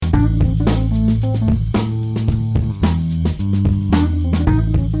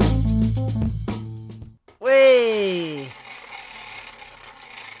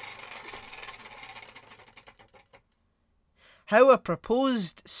how a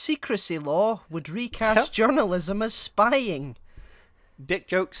proposed secrecy law would recast journalism as spying. Dick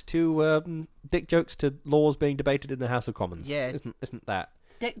jokes to laws being debated in the House of Commons. Yeah. Isn't that?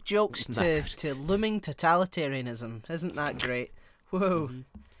 Dick jokes to looming totalitarianism. Isn't that great? Whoa.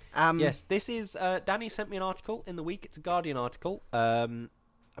 Mm-hmm. Yes, this is... Danny sent me an article in the week. It's a Guardian article.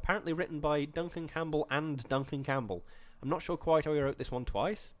 Apparently written by Duncan Campbell and Duncan Campbell. I'm not sure quite how he wrote this one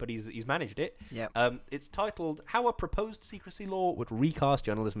twice, but he's managed it. Yep. It's titled, How a Proposed Secrecy Law Would Recast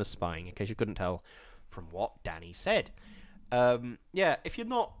Journalism as Spying, in case you couldn't tell from what Danny said. If you're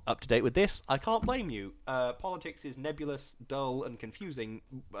not up to date with this, I can't blame you. Politics is nebulous, dull, and confusing.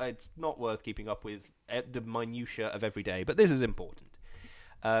 It's not worth keeping up with the minutiae of every day, but this is important.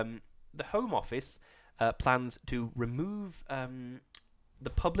 The Home Office plans to remove the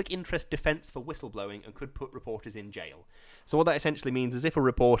public interest defence for whistleblowing and could put reporters in jail. So what that essentially means is if a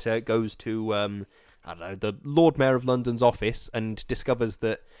reporter goes to, the Lord Mayor of London's office and discovers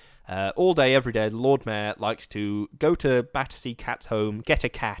that all day, every day, the Lord Mayor likes to go to Battersea Cat's home, get a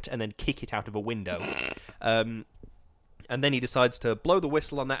cat, and then kick it out of a window. And then he decides to blow the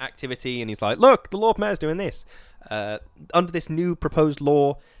whistle on that activity, and he's like, look, the Lord Mayor's doing this. Under this new proposed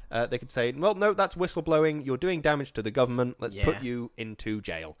law, they could say, well, no, that's whistleblowing, you're doing damage to the government, let's put you into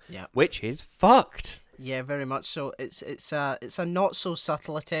jail. Yeah. Which is fucked. Yeah, very much so. It's a not so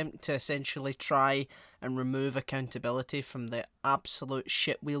subtle attempt to essentially try and remove accountability from the absolute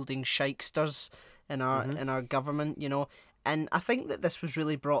shit wielding shykesters in our government, you know. And I think that this was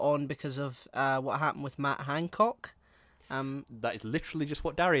really brought on because of what happened with Matt Hancock. That is literally just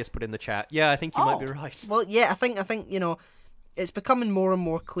what Darius put in the chat. Yeah, I think you might be right. Well, yeah, I think you know, it's becoming more and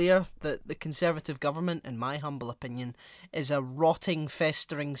more clear that the Conservative government, in my humble opinion, is a rotting,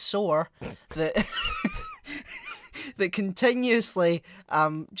 festering sore that that continuously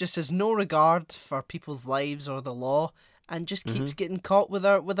just has no regard for people's lives or the law, and just keeps getting caught with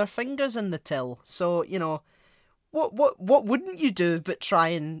our fingers in the till. So, you know, what wouldn't you do but try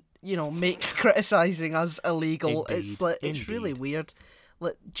and, you know, make criticising us illegal? Indeed. It's really weird.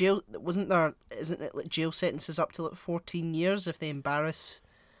 Like jail, isn't it like jail sentences up to like 14 years if they embarrass?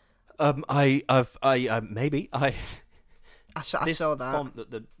 Maybe I saw that. Font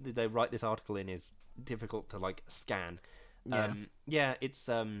that they write this article in is difficult to like scan. It's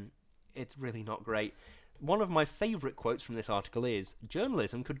really not great. One of my favourite quotes from this article is,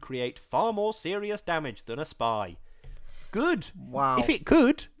 journalism could create far more serious damage than a spy. Good. Wow. If it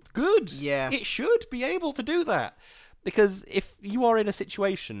could, good. Yeah. It should be able to do that. Because if you are in a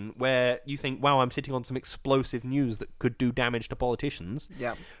situation where you think, wow, I'm sitting on some explosive news that could do damage to politicians,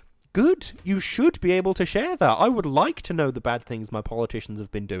 good, you should be able to share that. I would like to know the bad things my politicians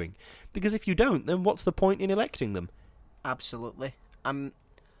have been doing. Because if you don't, then what's the point in electing them? Absolutely.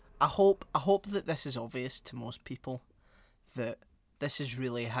 I hope that this is obvious to most people, that this is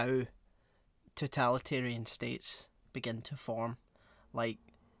really how totalitarian states begin to form. Like,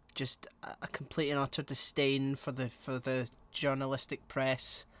 just a complete and utter disdain for the journalistic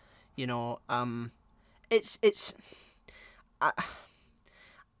press, you know. I'm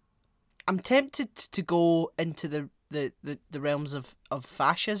tempted to go into the realms of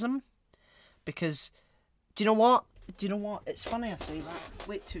fascism, because do you know what? It's funny I say that.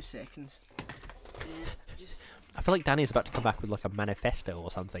 Wait 2 seconds. I feel like Danny's about to come back with like a manifesto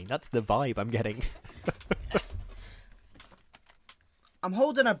or something. That's the vibe I'm getting. I'm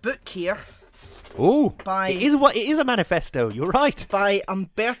holding a book here. Oh, it is a manifesto. You're right. By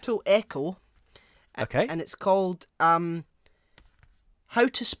Umberto Eco. Okay. And it's called How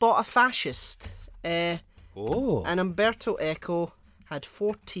to Spot a Fascist. And Umberto Eco had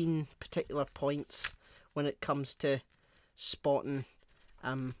 14 particular points when it comes to spotting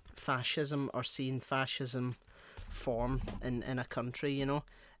fascism or seeing fascism form in a country, you know.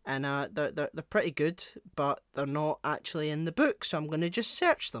 And they're pretty good, but they're not actually in the book, so I'm going to just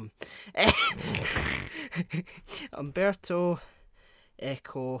search them. Umberto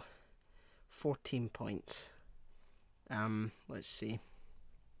Eco, 14 points. Let's see.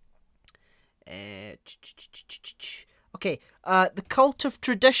 Okay, the cult of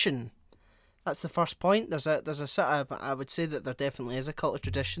tradition. That's the first point. There's a sort of, I would say that there definitely is a cult of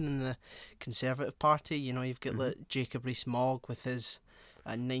tradition in the Conservative Party. You know, you've got like Jacob Rees-Mogg with his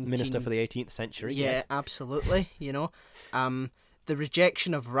Minister for the 18th century. Yeah, yes. Absolutely. You know, the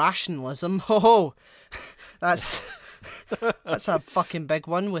rejection of rationalism. That's a fucking big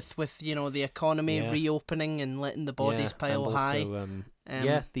one with you know, the economy reopening and letting the bodies pile and also,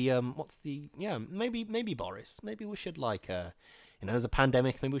 high. Maybe Boris. Maybe we should there's a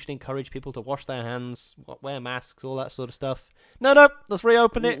pandemic. Maybe we should encourage people to wash their hands, wear masks, all that sort of stuff. No, let's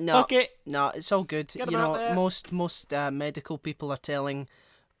reopen it. No, Fuck it. no, it's all good. Get 'em You out know, there. most medical people are telling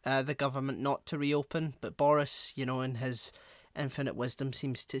the government not to reopen, but Boris, you know, in his infinite wisdom,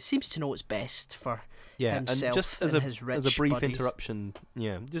 seems to know what's best for himself and just as and his rich as a brief buddies. interruption,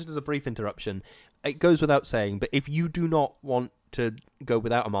 just as a brief interruption, it goes without saying, but if you do not want to go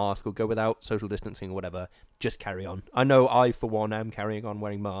without a mask or go without social distancing or whatever, just carry on. I know I, for one, am carrying on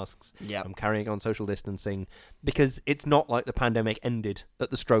wearing masks. Yeah, I'm carrying on social distancing because it's not like the pandemic ended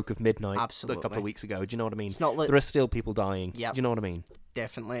at the stroke of midnight Absolutely. a couple of weeks ago. Do you know what I mean? it's not like There are still people dying. Yep. Do you know what I mean?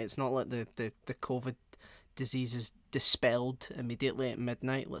 definitely. It's not like the COVID disease is dispelled immediately at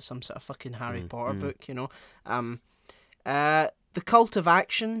midnight, like some sort of fucking Harry Potter book, you know. The cult of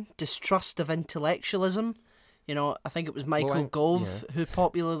action, distrust of intellectualism. You know, I think it was Michael Gove who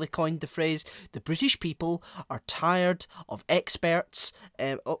popularly coined the phrase, "The British people are tired of experts."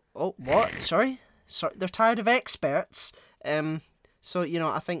 What? Sorry, they're tired of experts. So you know,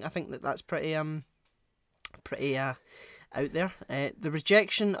 I think that's pretty out there. The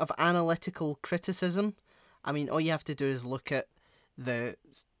rejection of analytical criticism. I mean, all you have to do is look at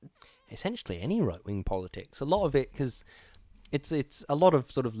essentially any right-wing politics. A lot of it, because it's a lot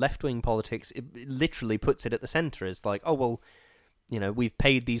of sort of left-wing politics, it literally puts it at the centre. It's like, oh, well, you know, we've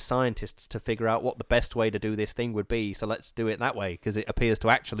paid these scientists to figure out what the best way to do this thing would be, so let's do it that way, because it appears to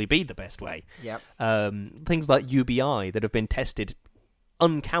actually be the best way. Yep. Things like UBI that have been tested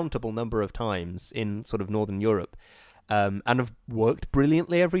uncountable number of times in sort of Northern Europe, and have worked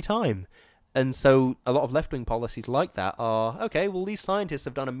brilliantly every time. And so a lot of left-wing policies like that are, okay, well, these scientists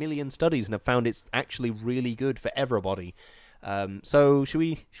have done 1 million studies and have found it's actually really good for everybody. So should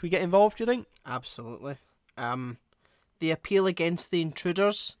we get involved, do you think? Absolutely. The appeal against the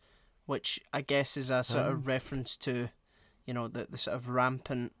intruders, which I guess is a sort of reference to, you know, the sort of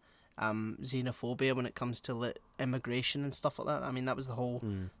rampant xenophobia when it comes to immigration and stuff like that. I mean, that was the whole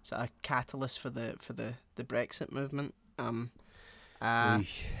sort of catalyst for the Brexit movement.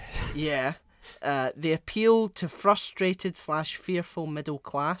 Yeah. The appeal to frustrated / fearful middle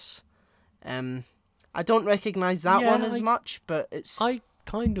class. I don't recognise that one as much, but it's... I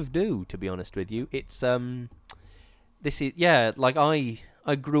kind of do, to be honest with you. It's, this is, like I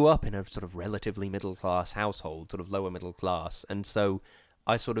grew up in a sort of relatively middle class household, sort of lower middle class, and so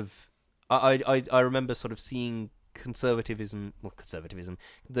I sort of, I remember sort of seeing the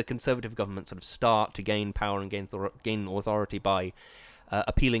Conservative government sort of start to gain power and gain authority by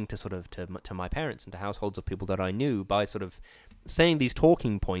appealing to sort of to my parents and to households of people that I knew by sort of saying these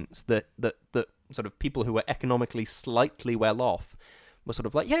talking points that sort of people who were economically slightly well off were sort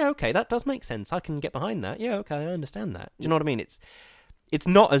of like, yeah, okay, that does make sense. I can get behind that. Yeah, okay, I understand that. Do you know what I mean? It's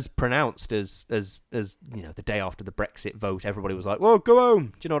not as pronounced as you know, the day after the Brexit vote, everybody was like, "Whoa, go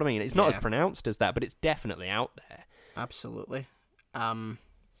home." Do you know what I mean? It's not as pronounced as that, but it's definitely out there. Absolutely.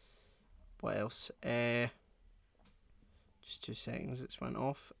 What else? Just 2 seconds. It's went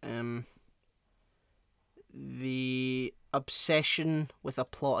off. The obsession with a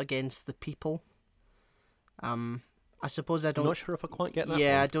plot against the people. I suppose I don't. I'm not sure if I quite get that.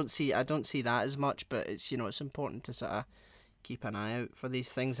 Yeah, one. I don't see that as much, but it's, you know, it's important to sort of keep an eye out for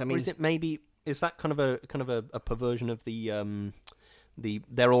these things. I mean, or is that kind of a perversion of the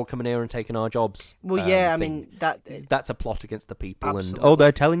they're all coming here and taking our jobs? Well, yeah, I thing. mean that's a plot against the people, Absolutely. and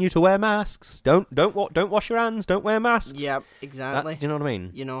they're telling you to wear masks. Don't wash your hands. Don't wear masks. Yeah, exactly. Do you know what I mean?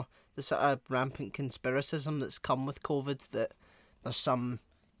 You know, the sort of rampant conspiracism that's come with COVID, that there's some,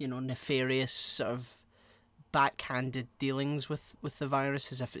 you know, nefarious sort of backhanded dealings with the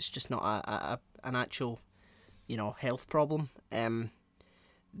virus, as if it's just not an actual, you know, health problem. I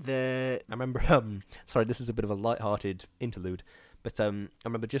remember, sorry, this is a bit of a light-hearted interlude, but I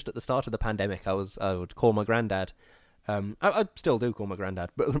remember just at the start of the pandemic, I would call my granddad. I still do call my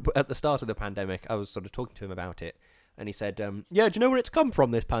granddad, but at the start of the pandemic, I was sort of talking to him about it, and he said, "Yeah, do you know where it's come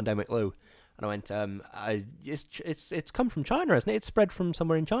from, this pandemic, Lou?" And I went, "It's come from China, hasn't it? It's spread from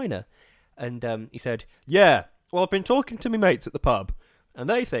somewhere in China." And he said, "Yeah, well, I've been talking to my mates at the pub, and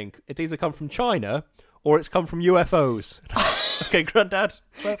they think it's either come from China or it's come from UFOs." Okay, Granddad,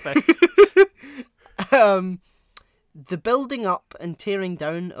 perfect. The building up and tearing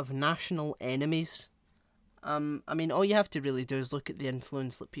down of national enemies. I mean, all you have to really do is look at the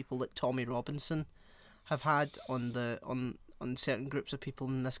influence that people like Tommy Robinson have had on certain groups of people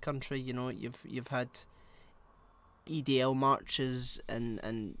in this country. You know, you've had EDL marches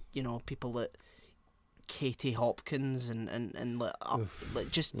and you know, people like Katie Hopkins and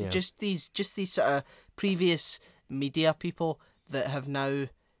just these sort of previous media people that have now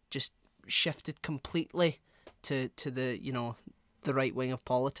just shifted completely to the, you know, the right wing of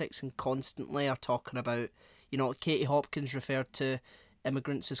politics and constantly are talking about, Katie Hopkins referred to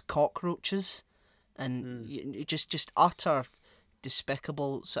immigrants as cockroaches, and just utter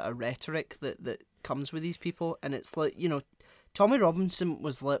despicable sort of rhetoric that comes with these people. And it's like, Tommy Robinson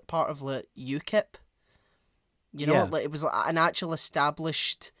was like part of like UKIP. Like it was like an actual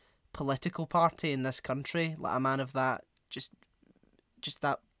established political party in this country. Like a man of that, just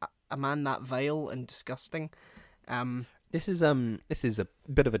that, a man that vile and disgusting. This is a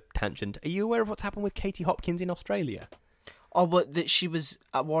bit of a tangent. Are you aware of what's happened with Katie Hopkins in Australia? Oh, but that she was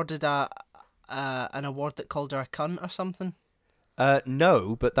awarded an award that called her a cunt or something?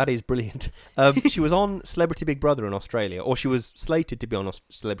 No, but that is brilliant. She was on Celebrity Big Brother in Australia, or she was slated to be on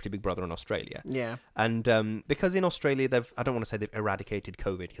Celebrity Big Brother in Australia. Yeah. And because in Australia I don't want to say they've eradicated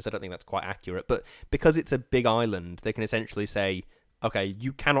COVID, because I don't think that's quite accurate, but because it's a big island, they can essentially say, okay,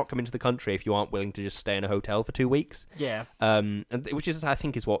 you cannot come into the country if you aren't willing to just stay in a hotel for 2 weeks. Yeah. And which is, I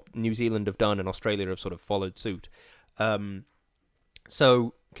think, is what New Zealand have done, and Australia have sort of followed suit.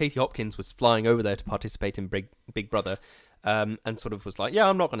 So Katie Hopkins was flying over there to participate in Big Brother, and sort of was like, yeah,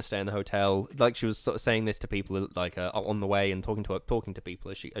 I'm not going to stay in the hotel. Like, she was sort of saying this to people like on the way, and talking to people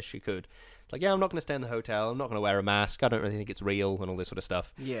as she could. Like, yeah, I'm not going to stay in the hotel. I'm not going to wear a mask. I don't really think it's real, and all this sort of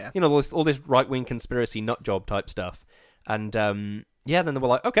stuff. Yeah. All this right wing conspiracy nut job type stuff. And then they were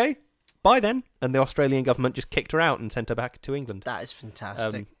like, okay, bye then. And the Australian government just kicked her out and sent her back to England. That is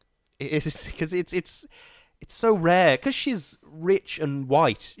fantastic. It is, because it's so rare, because she's rich and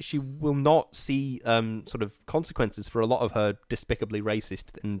white. She will not see sort of consequences for a lot of her despicably racist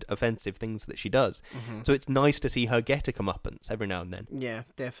and offensive things that she does. Mm-hmm. So it's nice to see her get a comeuppance every now and then. Yeah,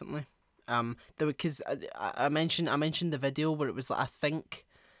 definitely. Because I mentioned the video where it was like, I think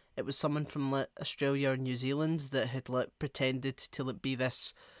it was someone from like Australia or New Zealand that had like pretended to like be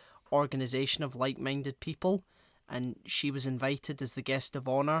this organisation of like-minded people, and she was invited as the guest of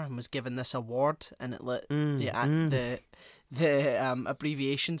honour and was given this award, and it like the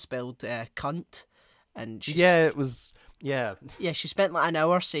abbreviation spelled cunt, and she she spent like an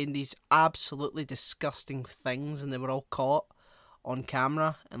hour saying these absolutely disgusting things, and they were all caught on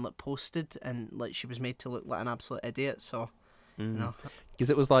camera and like posted, and like she was made to look like an absolute idiot. So because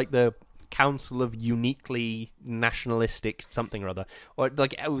it was like the Council of Uniquely Nationalistic something or other, or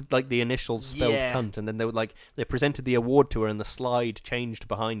like the initials spelled cunt, and then they presented the award to her, and the slide changed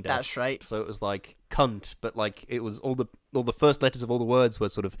behind her. That's right. So it was like cunt, but like it was all the first letters of all the words were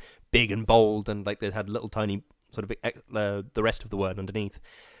sort of big and bold, and like they had little tiny sort of the rest of the word underneath.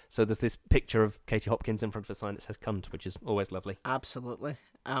 So there's this picture of Katie Hopkins in front of a sign that says cunt, which is always lovely. Absolutely.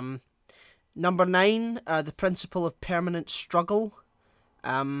 Number 9, the principle of permanent struggle.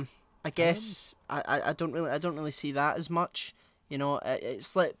 I guess I don't really see that as much.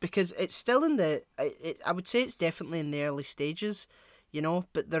 It's like, because it's still in I would say it's definitely in the early stages,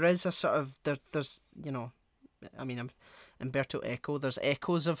 but there is a sort of there's I mean, Umberto Eco. There's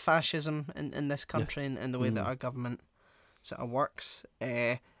echoes of fascism in this country, and the way that our government sort of works.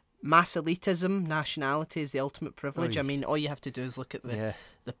 Mass elitism, nationality is the ultimate privilege. I mean, all you have to do is look at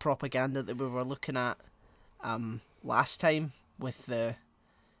the propaganda that we were looking at last time with the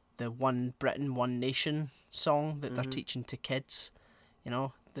One Britain, One Nation song that they're teaching to kids.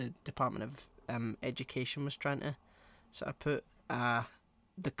 The Department of Education was trying to sort of put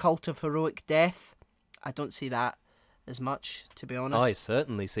the cult of heroic death. I don't see that as much, to be honest. I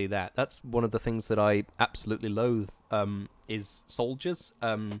certainly see that. That's one of the things that I absolutely loathe, is soldiers.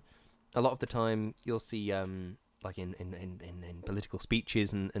 A lot of the time you'll see like in political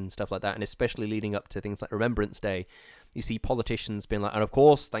speeches and stuff like that, and especially leading up to things like Remembrance Day, you see politicians being like, and of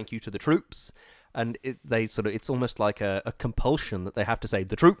course, thank you to the troops, and it's almost like a compulsion that they have to say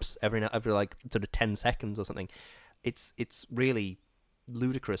the troops every like sort of 10 seconds or something. It's really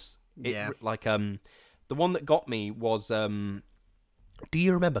ludicrous. The one that got me was, do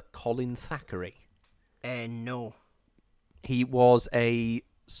you remember Colin Thackeray? No. He was a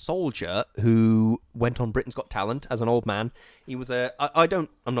soldier who went on Britain's Got Talent as an old man. He was I'm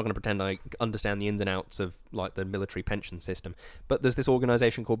not going to pretend I understand the ins and outs of like the military pension system, but there's this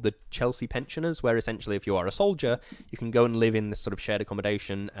organisation called the Chelsea Pensioners, where essentially if you are a soldier, you can go and live in this sort of shared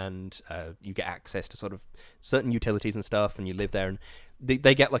accommodation, and you get access to sort of certain utilities and stuff, and you live there, and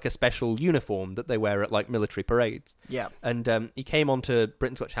they get like a special uniform that they wear at like military parades. Yeah. And he came onto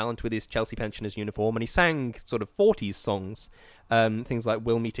Britain's Got Talent with his Chelsea Pensioners uniform, and he sang sort of 40s songs, things like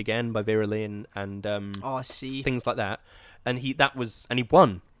 "We'll Meet Again" by Vera Lynn, and I see, things like that. And he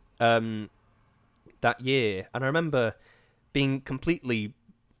won that year. And I remember being completely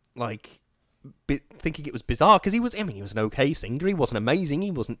like thinking it was bizarre, because he was an okay singer. He wasn't amazing. He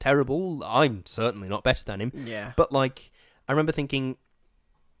wasn't terrible. I'm certainly not better than him. Yeah. But like, I remember thinking,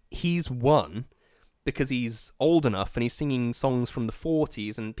 he's won because he's old enough and he's singing songs from the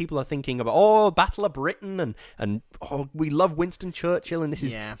 40s, and people are thinking about, oh, Battle of Britain, and oh, we love Winston Churchill, and this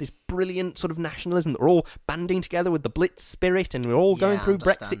is this brilliant sort of nationalism that we're all banding together with the Blitz spirit, and we're all going through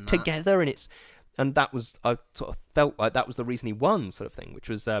Brexit together, and that was, I sort of felt like that was the reason he won, sort of thing, which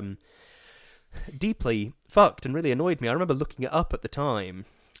was deeply fucked and really annoyed me. I remember looking it up at the time.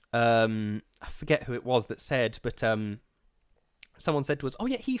 I forget who it was that said, but someone said to us, oh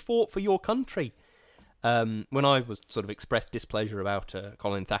yeah, he fought for your country. When I was sort of expressed displeasure about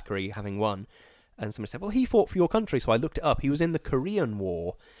Colin Thackeray having won, and somebody said, well, he fought for your country, so I looked it up. He was in the Korean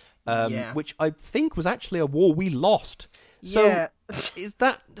War, which I think was actually a war we lost. So is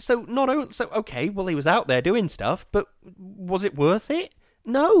that so? Not only so okay. Well, he was out there doing stuff, but was it worth it?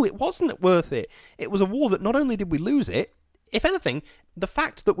 No, it wasn't worth it. It was a war that not only did we lose it, if anything, the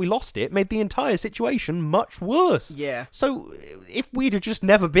fact that we lost it made the entire situation much worse. Yeah. So if we'd have just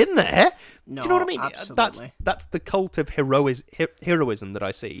never been there, do you know what I mean? Absolutely. That's the cult of heroism that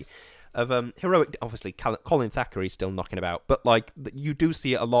I see. Of heroic, obviously, Colin Thackeray's still knocking about, but like you do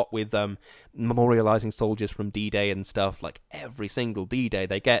see it a lot with memorialising soldiers from D-Day and stuff. Like every single D-Day,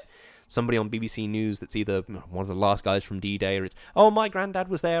 they get somebody on BBC News that's either one of the last guys from D-Day, or it's, oh, my granddad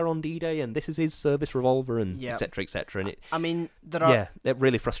was there on D-Day, and this is his service revolver, and etc. etc. And it, I mean, it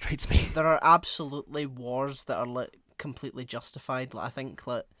really frustrates me. There are absolutely wars that are completely justified. I think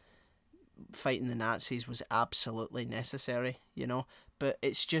fighting the Nazis was absolutely necessary, you know. But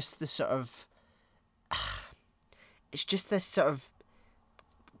it's just the sort of, it's just this sort of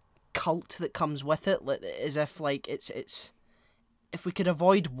cult that comes with it, as if it's if we could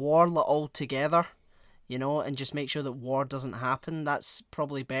avoid war altogether, you know, and just make sure that war doesn't happen, that's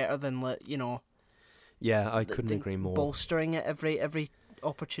probably better than Yeah, I couldn't agree more. Bolstering it every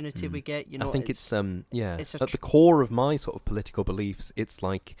opportunity we get, you know. I think it's at the core of my sort of political beliefs. It's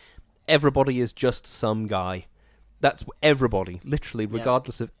like everybody is just some guy. That's everybody, literally,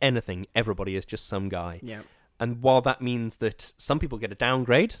 regardless of anything. Everybody is just some guy. Yeah. And while that means that some people get a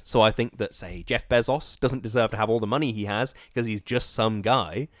downgrade, so I think that, say, Jeff Bezos doesn't deserve to have all the money he has because he's just some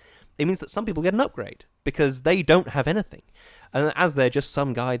guy, it means that some people get an upgrade because they don't have anything. And as they're just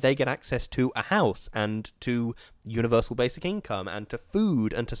some guy, they get access to a house and to universal basic income and to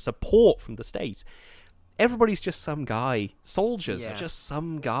food and to support from the state. Everybody's just some guy. Soldiers are just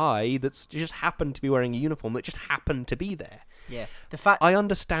some guy that's just happened to be wearing a uniform that just happened to be there. Yeah. I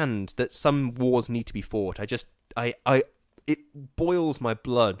understand that some wars need to be fought. It boils my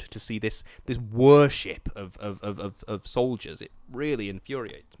blood to see this worship of soldiers. It really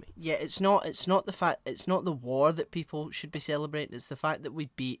infuriates me. Yeah, it's not the war that people should be celebrating. It's the fact that we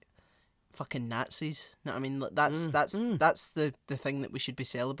beat fucking Nazis. You know what I mean? That's the thing that we should be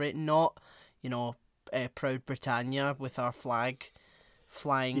celebrating, not, you know, Proud Britannia with our flag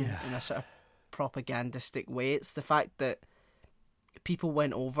flying in a sort of propagandistic way. It's the fact that people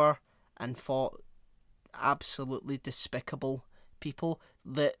went over and fought absolutely despicable people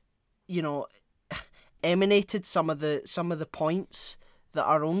that, you know, emanated some of the points that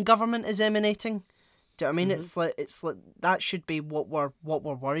our own government is emanating. Do you know what I mean? Mm-hmm. It's like that should be what we're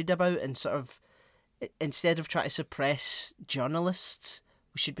worried about, and sort of instead of trying to suppress journalists,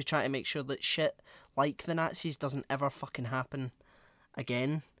 we should be trying to make sure that shit like the Nazis doesn't ever fucking happen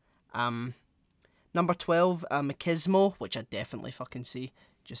again. Number 12, machismo, which I definitely fucking see.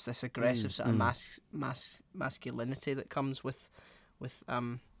 Just this aggressive sort of masculinity that comes with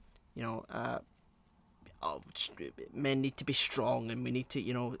you know, men need to be strong, and we need to,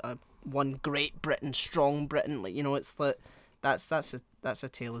 you know, one Great Britain, strong Britain. Like, you know, it's like that's a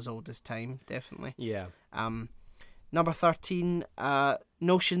tale as old as time, definitely. Yeah. Number 13,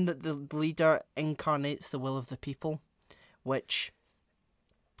 notion that the leader incarnates the will of the people, which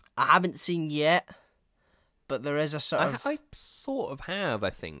I haven't seen yet, but there is a sort of... I sort of have, I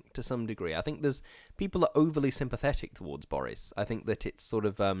think, to some degree. I think there's... People are overly sympathetic towards Boris. I think that it's sort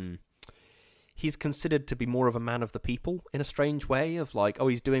of... he's considered to be more of a man of the people in a strange way, of like, oh,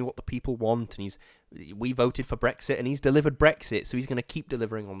 he's doing what the people want, and we voted for Brexit, and he's delivered Brexit, so he's going to keep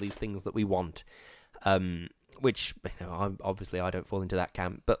delivering on these things that we want. Which, you know, I don't fall into that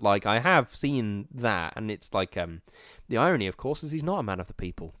camp, but like I have seen that, and it's like the irony, of course, is he's not a man of the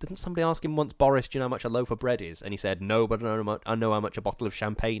people. Didn't somebody ask him once, Boris, do you know how much a loaf of bread is? And he said, no, but I know how much a bottle of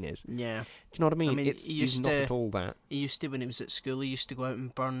champagne is. Yeah. Do you know what I mean? He's not at all that. He used to, when he was at school, he used to go out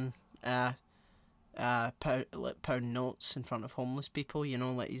and burn pound notes in front of homeless people. You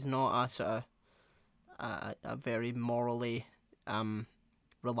know, like he's not a sort of a very morally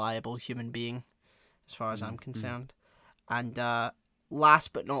reliable human being, as far as I'm concerned. And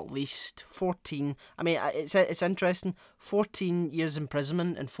last but not least, 14. I mean, it's interesting. 14 years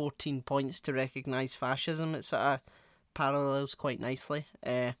imprisonment and 14 points to recognise fascism. It sort of parallels quite nicely.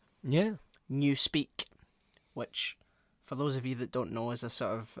 Yeah. Newspeak, which, for those of you that don't know, is a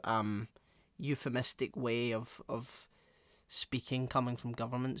sort of euphemistic way of speaking coming from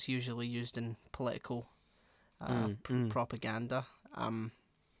governments, usually used in political propaganda,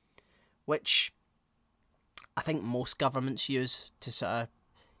 which I think most governments use to sort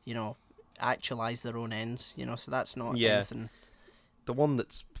of, actualise their own ends, so that's not anything. The one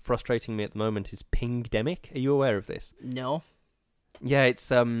that's frustrating me at the moment is pingdemic. Are you aware of this? No. Yeah,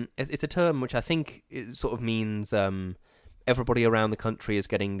 it's a term which I think it sort of means everybody around the country is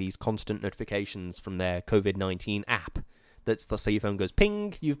getting these constant notifications from their COVID-19 app. So your phone goes,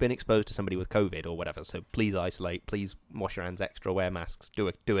 ping, you've been exposed to somebody with COVID or whatever, so please isolate, please wash your hands extra, wear masks, do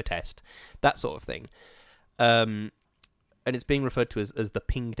a test, that sort of thing. And it's being referred to as the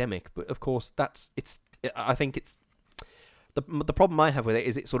pingdemic, but of course I think it's the problem I have with it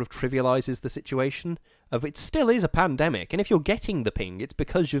is it sort of trivializes the situation of it still is a pandemic, and if you're getting the ping, it's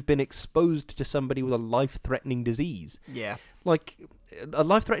because you've been exposed to somebody with a life-threatening disease. Yeah. Like, a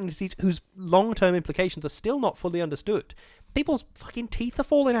life-threatening disease whose long-term implications are still not fully understood. People's fucking teeth are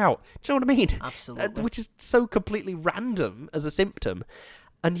falling out. Do you know what I mean? Absolutely. Which is so completely random as a symptom,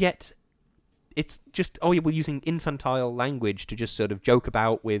 and yet it's just, we're using infantile language to just sort of joke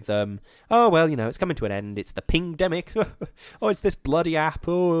about with, it's coming to an end, it's the pingdemic, it's this bloody app,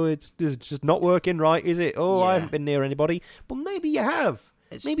 it's just not working right, is it? I haven't been near anybody. Well, maybe you have.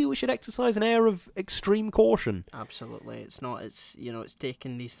 Maybe we should exercise an air of extreme caution. Absolutely. It's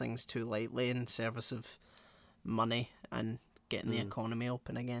taking these things too lightly in service of money and getting the economy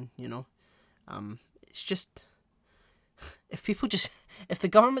open again, It's just... If the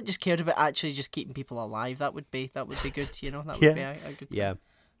government just cared about actually just keeping people alive, that would be good, That would be a good thing. Yeah.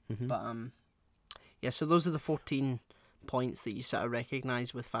 Mm-hmm. But so those are the 14 points that you sort of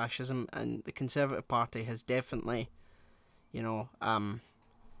recognise with fascism, and the Conservative Party has definitely,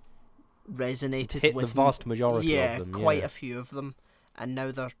 resonated hit with the vast majority of them. Quite a few of them, and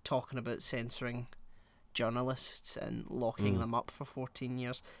now they're talking about censoring journalists and locking them up for 14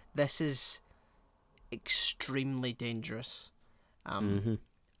 years. This is extremely dangerous,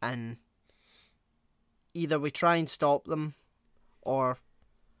 and either we try and stop them or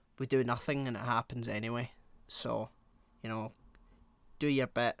we do nothing and it happens anyway. So do your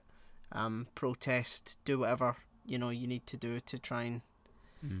bit, protest, do whatever you need to do to try and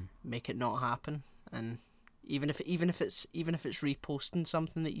make it not happen. And even if it's reposting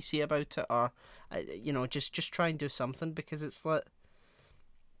something that you see about it, or just try and do something, because it's like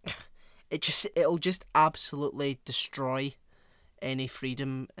it'll just absolutely destroy any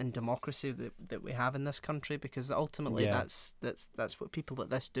freedom and democracy that we have in this country, because ultimately that's what people like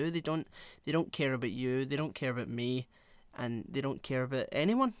this do. They don't care about you, they don't care about me, and they don't care about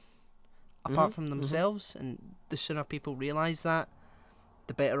anyone apart from themselves. And the sooner people realise that,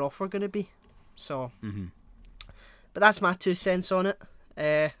 the better off we're going to be. So, but that's my 2 cents on it.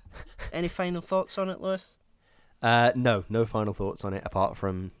 Any final thoughts on it, Lewis? No final thoughts on it apart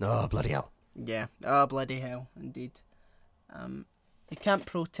from bloody hell. Yeah, bloody hell, indeed. You can't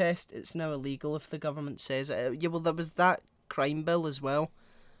protest. It's now illegal if the government says it. Well, there was that crime bill as well,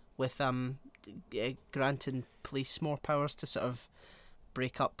 with granting police more powers to sort of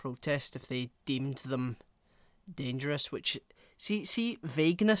break up protests if they deemed them dangerous. Which see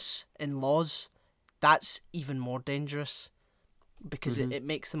vagueness in laws, that's even more dangerous, because it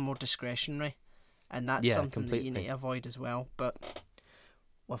makes them more discretionary, and that's something that you need to avoid as well. But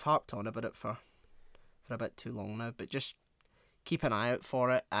we've harped on about it for a bit too long now. But just keep an eye out for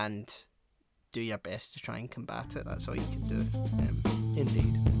it and do your best to try and combat it. That's all you can do. Indeed.